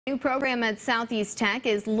New program at Southeast Tech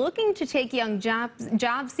is looking to take young job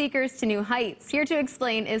seekers to new heights. Here to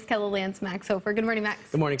explain is KELOLAND's Max Hofer. Good morning, Max.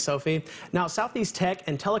 Good morning, Sophie. Now, Southeast Tech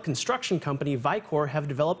and teleconstruction company Vicor have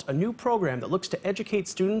developed a new program that looks to educate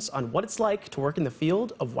students on what it's like to work in the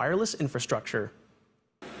field of wireless infrastructure.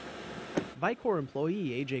 Vicor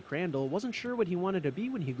employee AJ Crandall wasn't sure what he wanted to be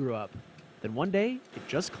when he grew up. Then one day, it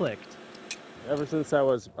just clicked. Ever since I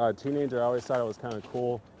was a teenager, I always thought it was kind of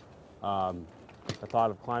cool. I thought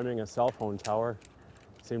of climbing a cell phone tower.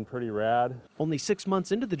 It seemed pretty rad. Only 6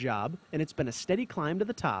 months into the job, and it's been a steady climb to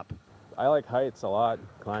the top. I like heights a lot.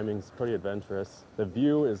 Climbing's pretty adventurous. The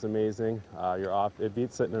view is amazing. It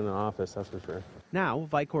beats sitting in an office, that's for sure. Now,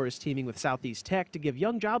 Vicor is teaming with Southeast Tech to give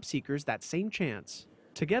young job seekers that same chance.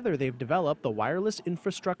 Together, they've developed the Wireless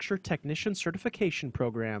Infrastructure Technician Certification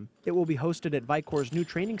Program. It will be hosted at Vicor's new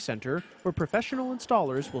training center, where professional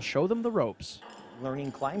installers will show them the ropes.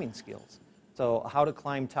 Learning climbing skills. So how to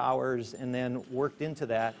climb towers, and then worked into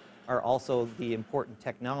that are also the important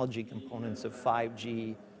technology components of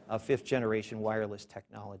 5G, fifth generation wireless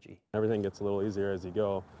technology. Everything gets a little easier as you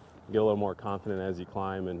go. You get a little more confident as you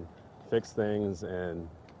climb and fix things and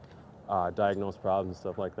diagnose problems,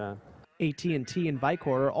 stuff like that. AT&T and Vicor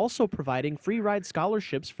are also providing free ride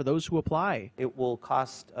scholarships for those who apply. It will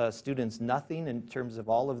cost students nothing in terms of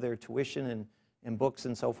all of their tuition and books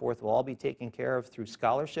and so forth will all be taken care of through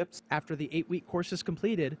scholarships. After the 8-week course is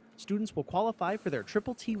completed, students will qualify for their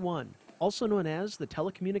TTT1, also known as the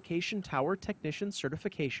Telecommunication Tower Technician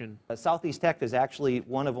Certification. Southeast Tech is actually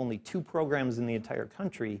one of only 2 programs in the entire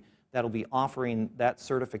country that will be offering that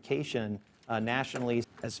certification nationally.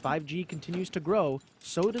 As 5G continues to grow,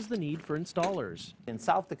 so does the need for installers. In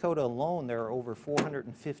South Dakota alone, there are over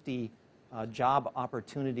 450 job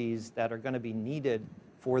opportunities that are going to be needed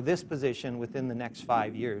for this position within the next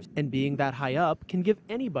 5 years. And being that high up can give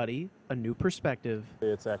anybody a new perspective.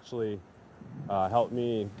 It's actually helped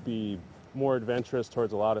me be more adventurous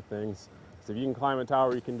towards a lot of things. So if you can climb a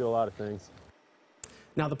tower, you can do a lot of things.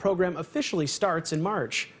 Now, the program officially starts in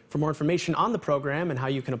March. For more information on the program and how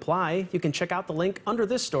you can apply, you can check out the link under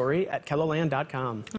this story at KELOLAND.com.